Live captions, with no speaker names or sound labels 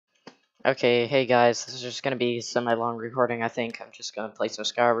Okay, hey guys, this is just gonna be semi-long recording. I think I'm just gonna play some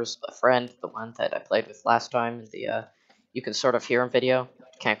Skywars with a friend, the one that I played with last time in the you can sort of hear him video.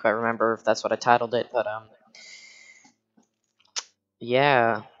 Can't quite remember if that's what I titled it, but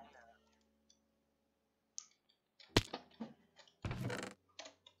yeah.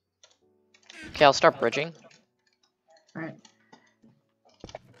 Okay, I'll start bridging. Alright.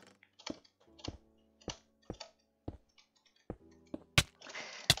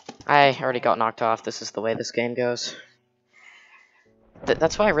 I already got knocked off. This is the way this game goes.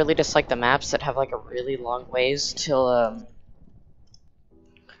 That's why I really dislike the maps that have like a really long ways till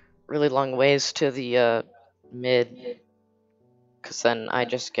really long ways to the mid, cause then I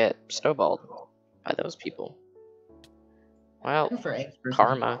just get snowballed by those people. Well, Go for eggs,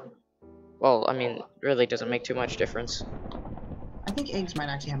 personally. karma. Well, I mean, really doesn't make too much difference. I think eggs might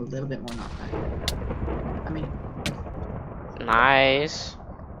actually have a little bit more knockback. I mean, Nice.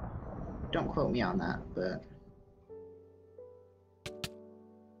 don't quote me on that, but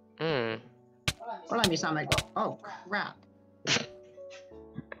or let me sound like, oh crap.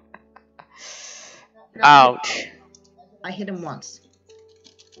 Ouch. I hit him once.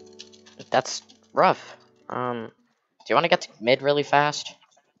 That's rough. Do you want to get to mid really fast?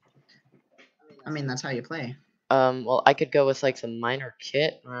 I mean, that's how you play. Well, I could go with like the miner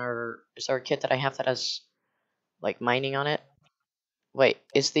kit, or is there a kit that I have that has like mining on it? Wait,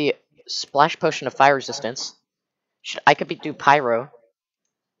 is the splash potion of fire resistance? I could do pyro.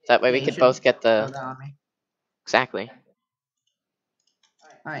 That way Yeah, we you could should both get throw the that on me. exactly.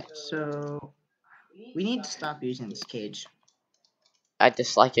 Alright, so we need to stop using this cage. I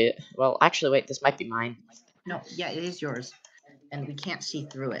dislike it. Well, actually, wait, this might be mine. No, yeah, it is yours. And we can't see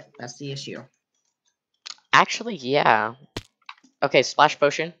through it. That's the issue. Actually, yeah. Okay, splash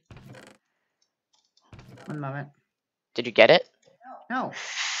potion. One moment. Did you get it? No,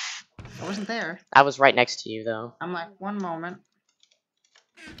 I wasn't there. I was right next to you, though. I'm like, one moment.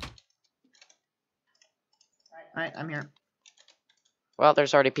 Alright, I'm here. Well,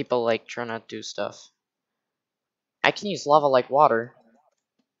 there's already people, like, trying to do stuff. I can use lava like water.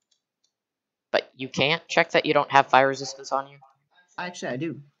 But you can't? Check that you don't have fire resistance on you. Actually, I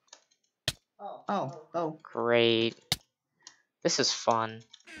do. Oh. Great. This is fun.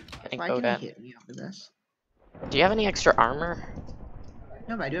 Getting Why bowed can you at. hit me over this? Do you have any extra armor?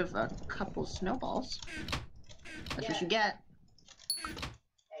 No, but I do have a couple snowballs. That's what you get.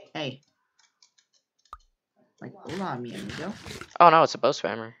 Hey. Like, hold on me, amigo. Oh no, it's a bow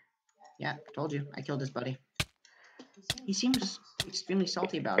spammer. Yeah, told you. I killed his buddy. He seems extremely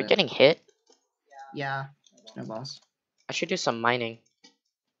salty about Are you it. getting hit? Yeah, snowballs. I should do some mining.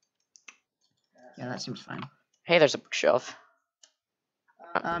 Yeah, that seems fine. Hey, there's a bookshelf.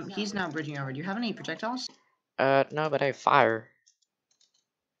 He's now bridging over. Do you have any projectiles? No, but I have fire.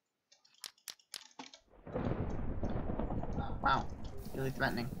 Wow, really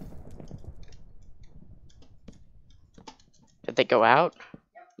threatening. Did they go out?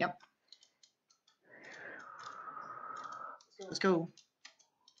 Yep. Let's go.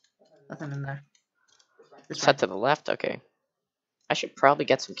 Nothing in there. This Set way. to the left? Okay. I should probably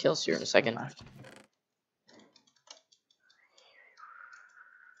get some kills here in a second. Left.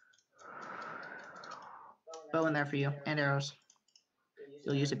 Bow in there for you, and arrows.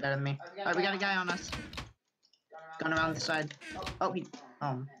 You'll use it better than me. Alright, we got a guy on us. Going around the side. Oh,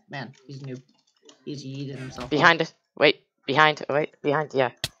 man, he's a noob. He's yeeted himself. Behind it. Wait. Behind. Wait. Behind. Yeah.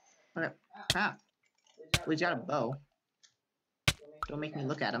 Okay. Crap. Well, he's got a bow. Don't make me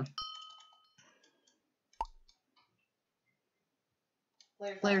look at him.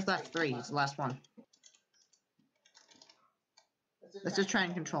 Players left 3. It's the last one. Let's just try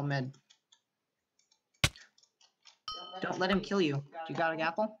and control mid. Don't let him kill you. You got a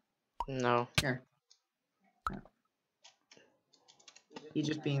apple? No. Here. No. He's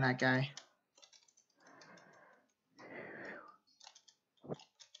just being that guy.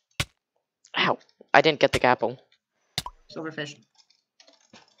 Ow. I didn't get the apple. Silverfish.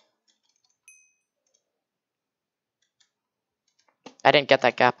 I didn't get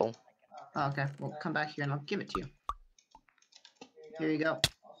that apple. Oh, okay. Well, come back here and I'll give it to you. Here you go.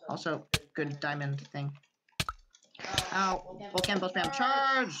 Also, good diamond thing. Ow. Both spam.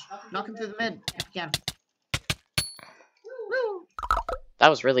 Charge! Knock him through the mid, if you can. Woo! That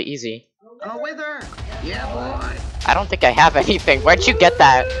was really easy. I'm a wither! Yeah, boy! I don't think I have anything. Where'd you get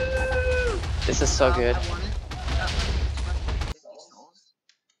that? This is so good. I won it.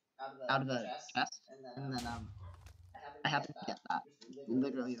 Out of the chest, and then, I happened to get that.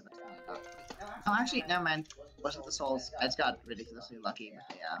 Literally the best one I got. Oh, actually, never mind. Wasn't the souls. I just got ridiculously lucky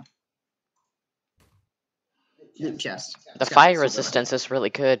with loot chest. The fire resistance is really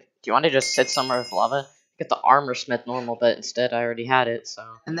good. Do you want to just sit somewhere with lava? Get the armor smith normal, but instead I already had it, so.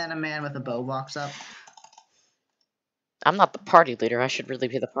 And then a man with a bow walks up. I'm not the party leader. I should really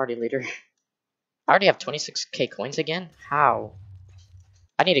be the party leader. I already have 26k coins again? How?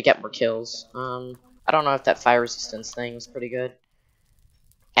 I need to get more kills. I don't know if that fire resistance thing was pretty good.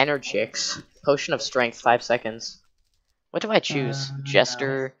 Energix. Potion of strength, 5 seconds. What do I choose?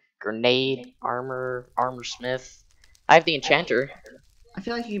 Jester, grenade, armor, armor smith. I have the enchanter. I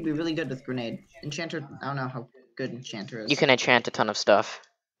feel like you'd be really good with grenade. Enchanter, I don't know how good enchanter is. You can enchant a ton of stuff.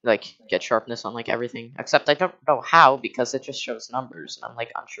 Like, get sharpness on, like, everything. Except I don't know how, because it just shows numbers, and I'm,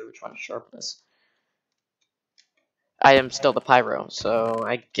 like, unsure which one is sharpness. I am still the pyro, so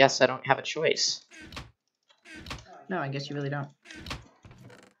I guess I don't have a choice. No, I guess you really don't.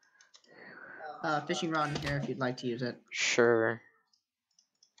 Fishing rod in here if you'd like to use it. Sure.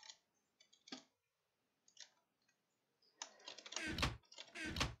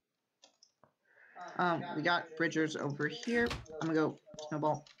 We got bridgers over here. I'm gonna go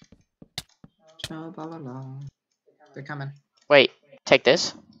snowball. Snowball along. They're coming. Wait, take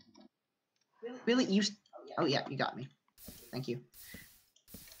this? Really? Oh yeah, you got me. Thank you.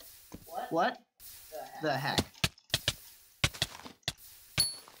 What? The heck?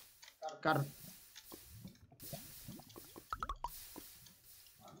 Got him.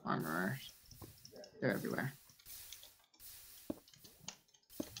 Armor. They're everywhere.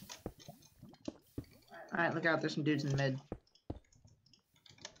 Alright, look out, there's some dudes in the mid.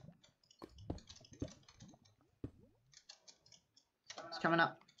 It's coming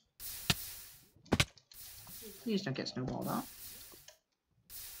up. Please don't get snowballed off.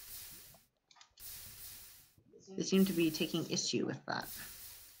 They seem to be taking issue with that.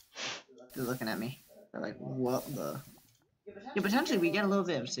 They're looking at me. They're like, what the? Yeah, potentially we get a little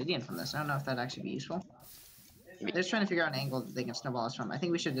bit of obsidian from this. I don't know if that'd actually be useful. They're just trying to figure out an angle that they can snowball us from. I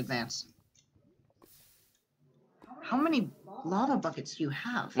think we should advance. How many lava buckets do you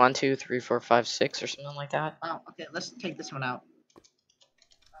have? 1, 2, 3, 4, 5, 6, or something like that. Oh, okay, let's take this one out.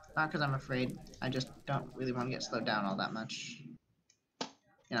 Not because I'm afraid. I just don't really want to get slowed down all that much.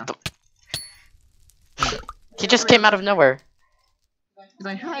 You know. He just came out of nowhere. He's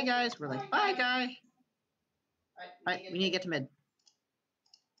like, hi guys. We're like, bye guy. Alright, we need to get to mid.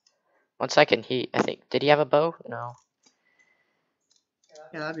 1 second, I think, did he have a bow? No.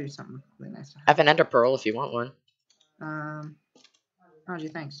 Yeah, that'd be something really nice to I have an ender pearl if you want one. have. Oh, gee,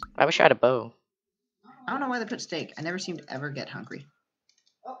 thanks. I wish I had a bow. I don't know why they put steak. I never seem to ever get hungry.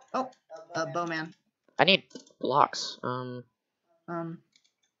 Oh, bowman. I need blocks. I've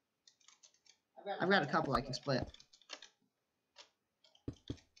got a couple I can split.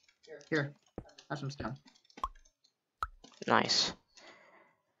 Here, have some stone. Nice.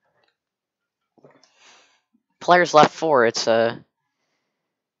 Players left 4, it's That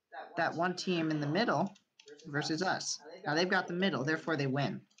one team in the middle versus us. Now they've got the middle, therefore they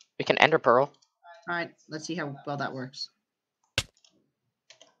win. we can ender pearl. Alright, let's see how well that works.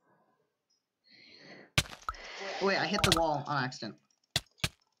 Oh, wait, I hit the wall on accident.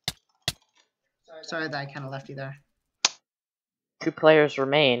 Sorry that I kind of left you there. 2 players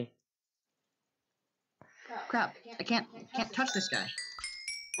remain. Crap, I can't touch this guy.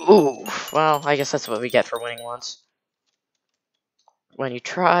 Ooh, well, I guess that's what we get for winning once. When you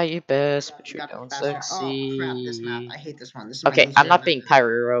try your best, but you Got don't faster. succeed. Oh crap, this map. I hate this one. This is my Okay, least I'm not favorite being map.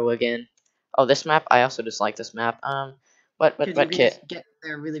 pyro again. Oh, this map? I also dislike this map. What Because you can kit? just get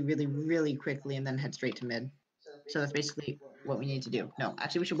there really quickly and then head straight to mid. So that's basically what we need to do. No,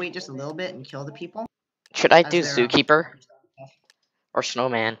 actually we should wait just a little bit and kill the people. Should I as do they're, Zookeeper or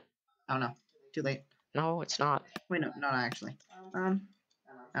Snowman? I don't know. Too late. No, it's not. Wait, no, not actually. I don't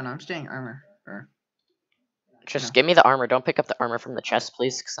know, I'm staying armor. Or, Just give me the armor. Don't pick up the armor from the chest,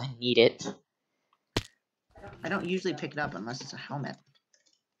 please, because I need it. I don't usually pick it up unless it's a helmet.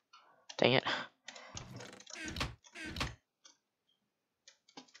 Dang it.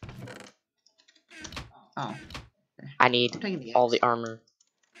 Oh. I I'm need taking the all X. the armor.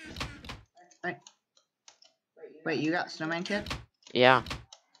 Wait, you got snowman kit? Yeah.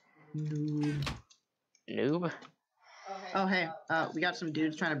 Noob. Noob? Oh, hey, we got some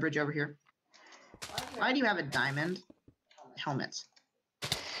dudes trying to bridge over here. Why do you have a diamond? Helmets.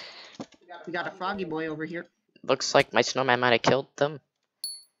 We got a froggy boy over here. Looks like my snowman might have killed them.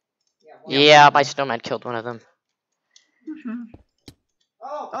 Yeah, Yeah, my snowman killed one of them.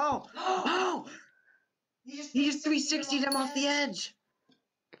 Oh! Oh! He just 360'd him off the edge!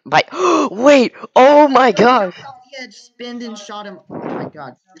 But wait! Oh my gosh! Off the edge, spinned and shot him. Oh my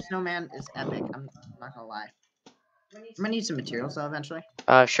god, the snowman is epic. I'm not gonna lie. I'm gonna need some materials though eventually.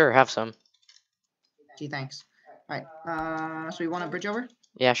 Sure, have some. Gee, thanks. Alright, so we want a bridge over?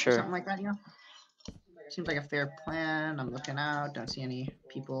 Yeah, Or sure. something like that, you know? Seems like a fair plan. I'm looking out. Don't see any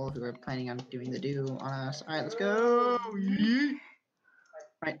people who are planning on doing the do on us. Alright, let's go!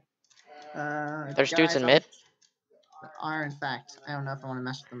 Right. There's dudes Guys in mid. are in fact. I don't know if I want to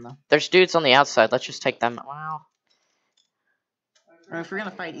mess with them though. There's dudes on the outside. Let's just take them. Wow. If we're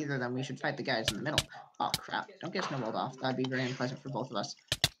gonna fight either of them, we should fight the guys in the middle. Oh crap! Don't get snowballed off. That'd be very unpleasant for both of us.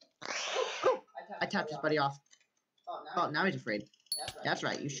 Oh! I tapped his buddy off. Oh, now he's afraid. That's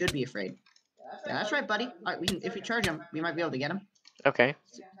right. You should be afraid. Yeah, that's right, buddy. All right, we can. If we charge him, we might be able to get him. Okay.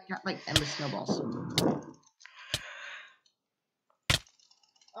 Got like endless snowballs.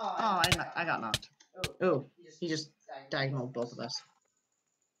 Oh, I got knocked. Oh, he just diagonaled both of us.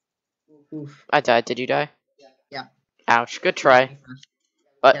 Oof. I died. Did you die? Yeah. Ouch. Good try.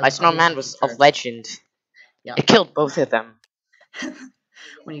 But Yeah, my we snowman obviously was a deserved it. legend. Yeah. It killed both of them.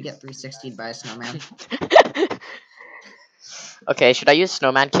 When you get 360'd by a snowman. Okay, should I use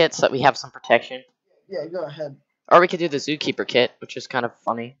snowman kit so that we have some protection? Yeah, go ahead. Or we could do the zookeeper kit, which is kind of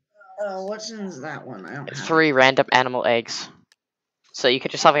funny. What's in that one? I don't have 3 random animal eggs. So you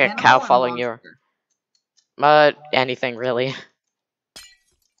could just have like a Animal cow or following your... monster? Anything really.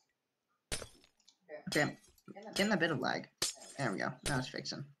 Okay, getting a bit of lag. There we go. Now it's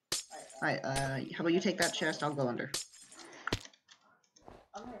fixing. Alright, how about you take that chest? I'll go under.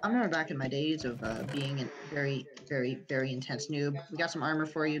 I remember back in my days of being a very, very, very intense noob. We got some armor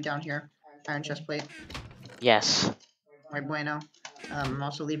for you down here. Iron chest plate. Yes. Muy bueno. I'm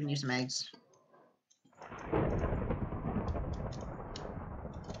also leaving you some eggs.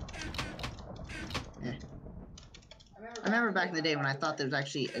 I remember back in the day when I thought that was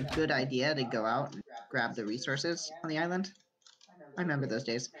actually a good idea to go out and grab the resources on the island. I remember those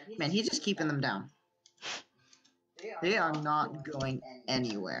days. Man, he's just keeping them down. They are not going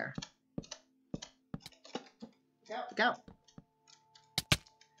anywhere. Look out.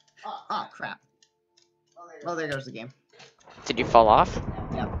 Oh, crap. Well, there goes the game. Did you fall off?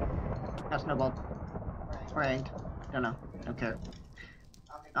 Yep. Got snowballed. Or egged. Don't know. Don't care.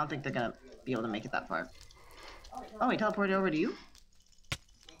 I don't think they're gonna be able to make it that far. Oh, he teleported over to you?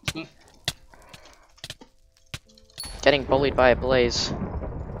 Getting bullied by a blaze. I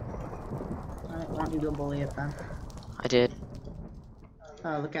don't want you to bully it then. I did.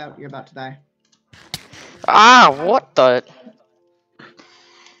 Oh, look out. You're about to die. Ah, what the...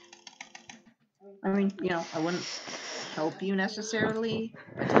 I mean, you know, I wouldn't help you necessarily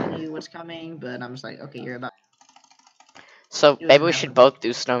by telling you what's coming, but I'm just like, okay, you're about. So, maybe we should both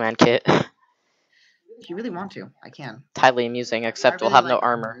do snowman kit. If you really want to, I can. It's highly amusing, except we'll have no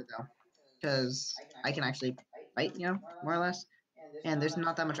armor. though, because I can actually fight, you know, more or less. And there's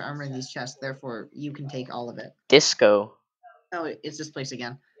not that much armor in these chests, therefore you can take all of it. Disco. Oh, it's this place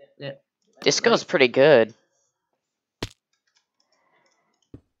again. Yeah. Disco's pretty good.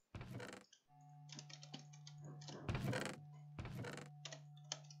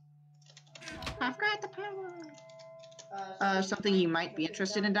 I've got the power. Something you might be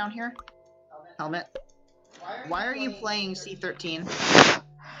interested in down here? Helmet. Why are you playing C13?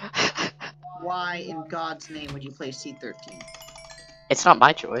 Why in God's name would you play C13? It's not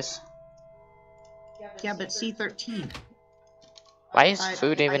my choice. Yeah, but C13. Why is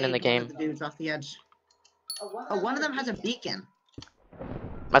food even in the ate one game? of the dudes off the edge. Oh, one of them has a beacon.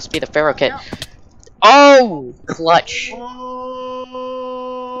 Must be the Pharaoh kit. Yeah. Oh! Clutch.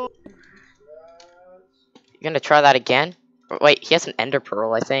 Oh! You're gonna try that again? Wait, he has an ender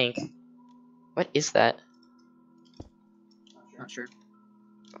pearl, I think. What is that? Not sure.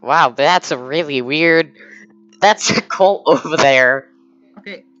 Wow, that's a really weird... That's a cult over there.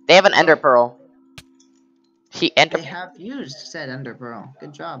 Okay. They have an ender pearl. They have used said ender pearl.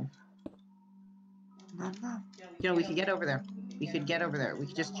 Good job. You know, we could get over there. We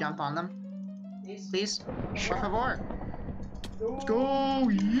could just jump on them. Please? Por favor. Let's go!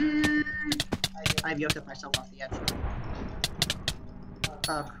 Yeah. I've yoked myself off the edge.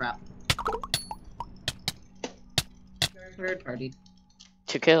 Oh, crap. Third party.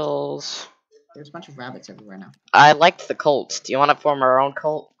 2 kills. There's a bunch of rabbits everywhere now. I liked the cult. Do you want to form our own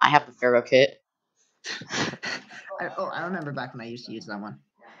cult? I have the Pharaoh kit. I remember back when I used to use that one.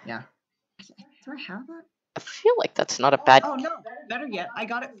 Yeah. Do I have that? I feel like that's not a bad... Oh, no. Better yet, I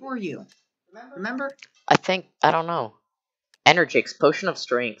got it for you. Remember? I don't know. Energix, Potion of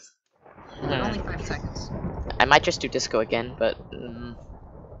Strength. Only 5 seconds. I might just do disco again, but...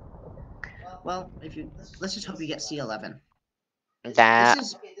 Well, let's just hope you get C11. That...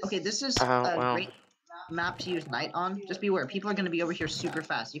 This is well. great map to use night on. Just beware, people are going to be over here super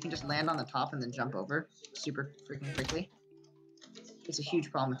fast. You can just land on the top and then jump over super freaking quickly. It's a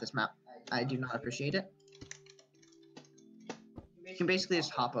huge problem with this map. I do not appreciate it. can basically just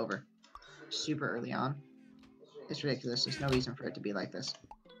hop over super early on. It's ridiculous. There's no reason for it to be like this.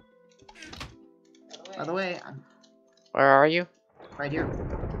 By the way, I'm Where are you? right here.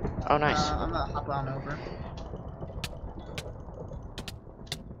 Oh, nice. I'm gonna hop on over.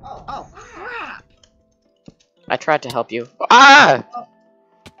 Oh, crap! I tried to help you. Ah! Oh.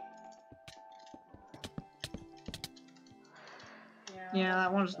 Yeah,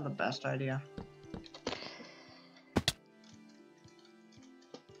 that wasn't the best idea.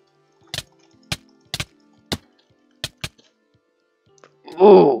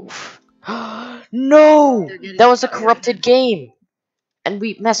 Oof. No! They're getting That was a tired. corrupted game! And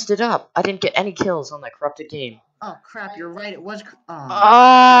we messed it up. I didn't get any kills on that corrupted game. Oh, crap, you're right. It was.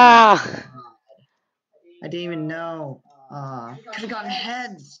 Ah! I didn't even know. Could have gotten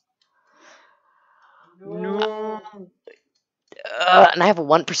heads. No. And I have a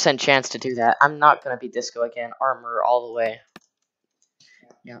 1% chance to do that. I'm not gonna be Disco again. Armor all the way.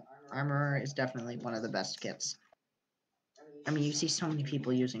 Yeah, armor is definitely one of the best kits. I mean, you see so many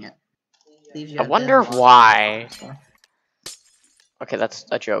people using it. Leaves you I at wonder dead why. so. Okay, that's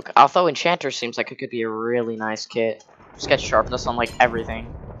a joke. Although Enchanter seems like it could be a really nice kit. Just get sharpness on like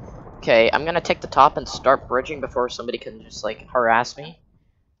everything. Okay, I'm gonna take the top and start bridging before somebody can just like harass me.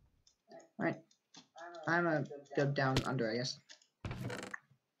 Alright. I'm gonna go down under, I guess.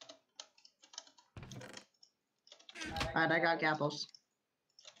 Alright, I got gapples.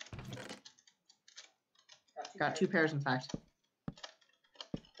 Got 2 pairs, in fact.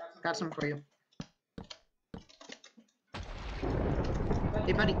 Got some for you.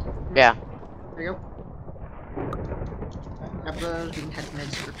 Hey, buddy. Yeah. There you go. Grab those, we can head to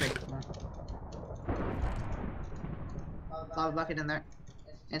mid super quick. Lava bucket in there.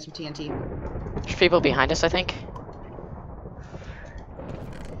 And some TNT. There's people behind us, I think.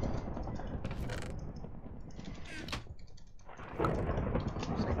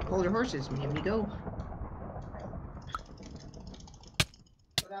 It's like, hold your horses, and here we go.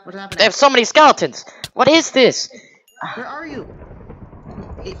 What's happening? They have so many skeletons! What is this? Where are you?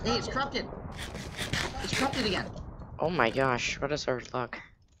 Hey, it's corrupted. It's corrupted again. Oh my gosh, what is our luck?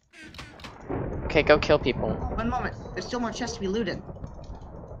 Okay, go kill people. 1 moment. There's still more chests to be looted.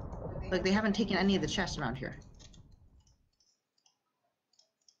 Like, they haven't taken any of the chests around here.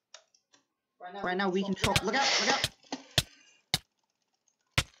 Right now, we control. Look out! Look out!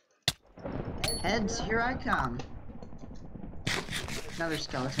 Heads, here I come. Another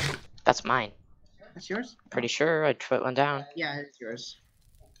skeleton. That's mine. That's yours? Pretty sure I put one down. Yeah, it's yours.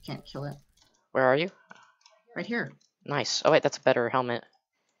 Can't kill it. Where are you? Right here. Nice. Oh wait, that's a better helmet.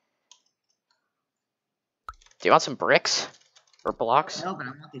 Do you want some bricks? Or blocks? No, but I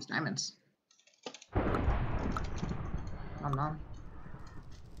want these diamonds. Nom.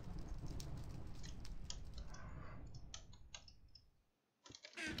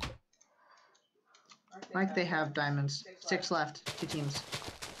 Like they have diamonds. 6 left. 2 teams.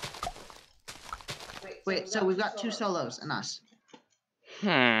 Wait, so we've got 2 solos and us.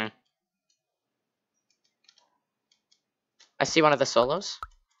 I see one of the solos.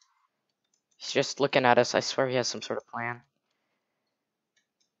 He's just looking at us. I swear he has some sort of plan.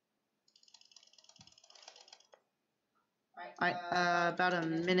 Alright, about a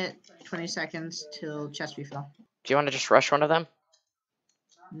minute, 20 seconds till chest refill. Do you want to just rush one of them?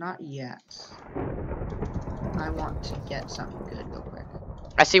 Not yet. I want to get something good real quick.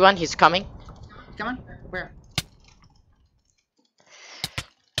 I see one. He's coming. Come on. Where?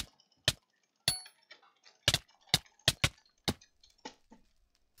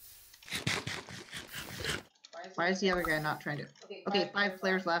 Why is the other guy not trying to? Okay, 5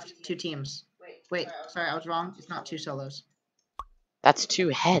 players left, 2 teams. Wait, sorry, I was wrong. It's not 2 solos. That's 2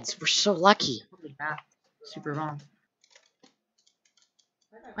 heads. We're so lucky. Holy math. Super wrong.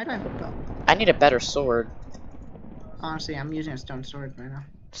 Why do I have a bow? I need a better sword. Honestly, I'm using a stone sword right now.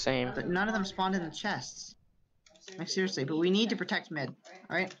 Same. But none of them spawned in the chests. Like, seriously, but we need to protect mid.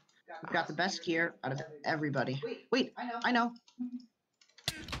 Alright? We've got the best gear out of everybody. Wait, I know.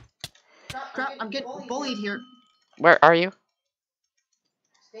 Crap, I'm getting bullied here. Where are you?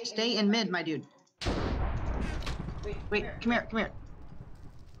 Stay in mid, my dude. Wait, come here. Where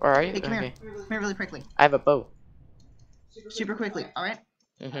are you? Hey, come Okay. here. Come here really quickly. I have a bow. Super quickly, alright?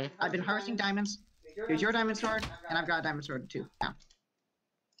 Mm-hmm. I've been harvesting diamonds. Here's your diamond sword, and I've got a diamond sword too. Now.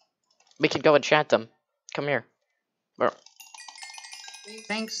 We can go enchant them. Come here. Where?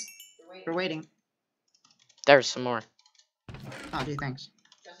 Thanks for waiting. There's some more. Oh, dude, thanks.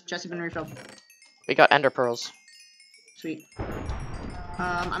 Chests have been refilled. We got ender pearls. Sweet.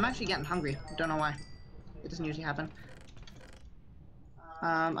 I'm actually getting hungry. Don't know why. It doesn't usually happen.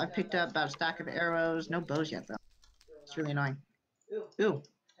 I've picked up about a stack of arrows. No bows yet, though. It's really annoying. Ooh,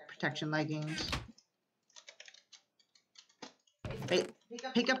 protection leggings. Hey,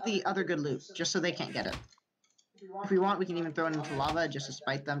 pick up the other good loot, just so they can't get it. If we want, we can even throw it into lava, just to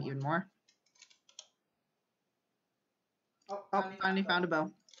spite them even more. Oh, finally found a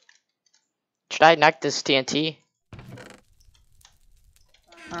bow. Should I knock this TNT?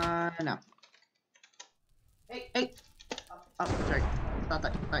 No. Hey! Oh, sorry.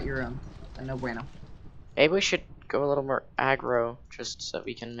 Thought you were, a no bueno. Maybe we should go a little more aggro, just so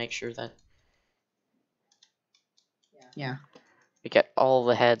we can make sure that Yeah. we get all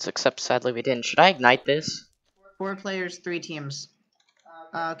the heads, except sadly we didn't. Should I ignite this? 4 players, 3 teams.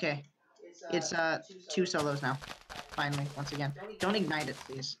 Okay. It's, 2 solos now. Finally, once again. Don't ignite it,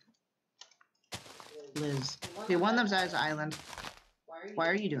 please. Liz. Okay, one of them's at his island. Why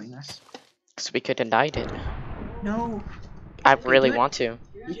are you doing this? Because we could ignite it. No! I Okay, really do it. want to.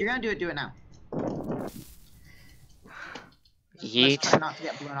 If you're gonna do it now. Yeet. Let's try not to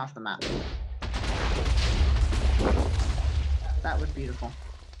get blown off the map. That was beautiful.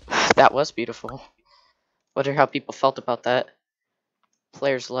 That was beautiful. Wonder how people felt about that.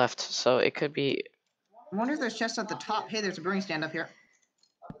 Players left, so it could be... I wonder if there's chests at the top. Hey, there's a brewing stand up here.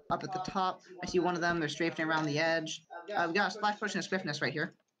 Up at the top. I see one of them. They're strafing around the edge. We got a splash potion of swiftness right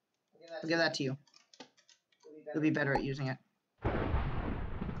here. I'll give that to you. You'll be better at using it.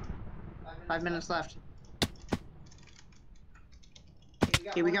 5 minutes left.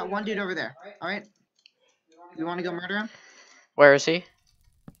 Okay, we got one dude over there. Alright? You want to go murder him? Where is he?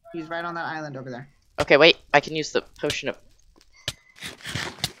 He's right on that island over there. Okay, wait. I can use the potion of...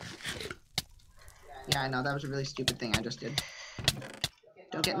 Yeah, I know. That was a really stupid thing I just did.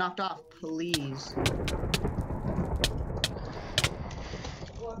 Don't get knocked off, please.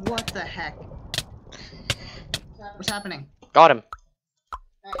 What the heck? What's happening? Got him.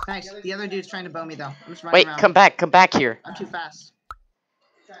 Nice. The other dude's trying to bow me, though. I'm just running Wait, around. come back here. I'm too fast.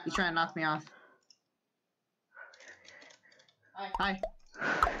 He's trying to knock me off. Hi.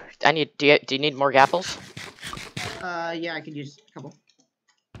 I need... Do you need more gapples? Yeah, I could use a couple.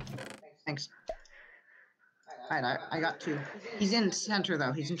 Thanks. Alright, I got 2. He's in center,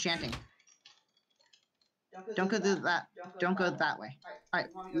 though. He's enchanting. Don't go through that. Don't go that way. Alright,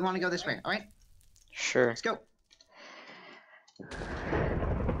 we want to go this way, alright? Sure. Let's go.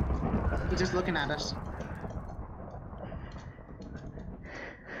 He's just looking at us.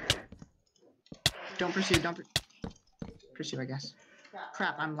 Don't pursue, pursue, I guess.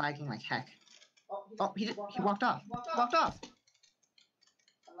 Crap, I'm lagging like heck. Oh, he walked off. Walked off!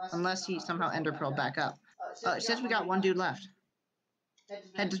 Unless he somehow ender pearled back up. It says we got one dude left.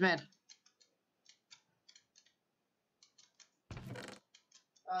 Head to mid.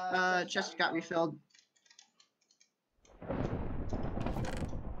 Chest got refilled.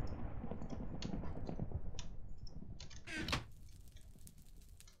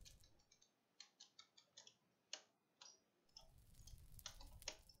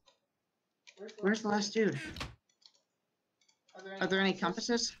 Where's the last dude? Are there any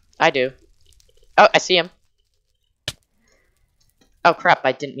compasses? I do. Oh, I see him. Oh crap,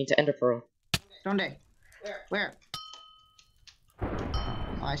 I didn't mean to ender pearl. Donde? Where? Oh,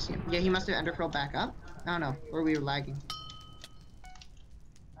 I see him. Yeah, he must have ender pearl back up. I don't know, or we were lagging.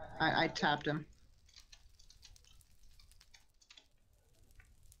 I tapped him.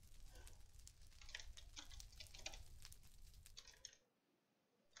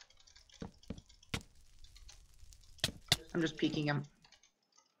 I'm just peeking him.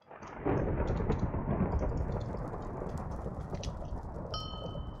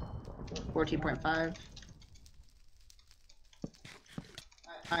 $14.5.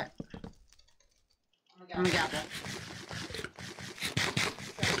 Alright. I'm gonna gap it.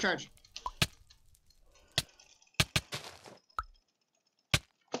 Let's charge.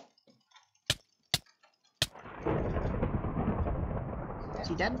 Is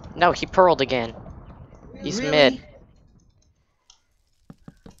he dead? No, he pearled again. He's Really? mid.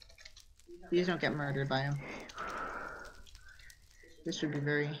 Please don't get murdered by him. This would be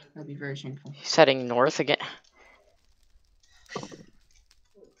that'd be very shameful. He's heading north again.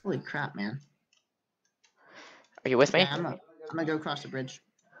 Holy crap, man. Are you with me? Yeah, I'm gonna go across the bridge.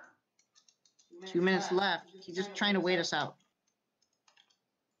 2 minutes left. He's just trying to wait us out.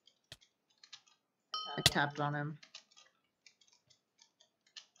 I tapped on him.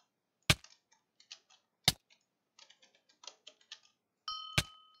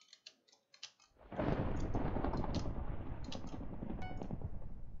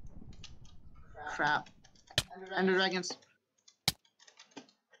 Crap. Ender dragons.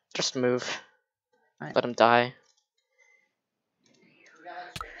 Just move. Right. Let him die.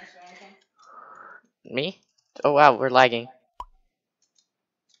 Me? Oh wow, we're lagging.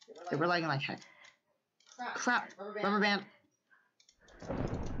 Okay, we're lagging like heck. Crap! Rubber band.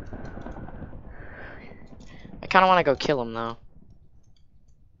 I kind of want to go kill him though.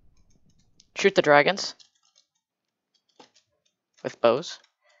 Shoot the dragons with bows.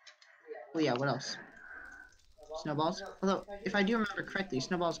 Oh yeah, what else? Snowballs? Although, if I do remember correctly,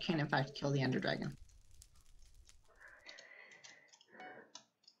 snowballs can in fact kill the Ender Dragon.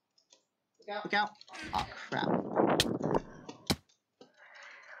 Look out! Oh crap.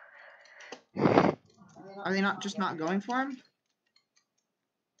 Are they not just not going for him?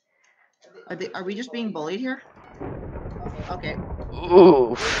 Are we just being bullied here? Okay.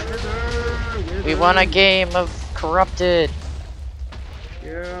 Ooh. Wither, We won a game of Corrupted.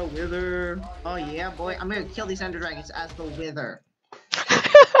 Yeah, Wither. Oh yeah, boy. I'm gonna kill these Ender Dragons as the Wither.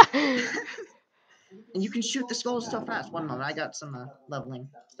 And you can shoot the skulls so fast. One moment, I got some leveling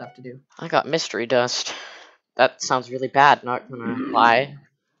stuff to do. I got mystery dust. That sounds really bad, not gonna lie.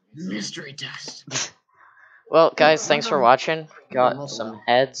 Mystery dust. Well, guys, thanks for watching. Got Multi-level. some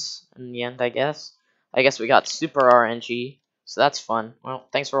heads in the end, I guess. I guess we got Super RNG, so that's fun. Well,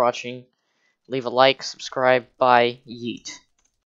 thanks for watching. Leave a like, subscribe, bye, yeet.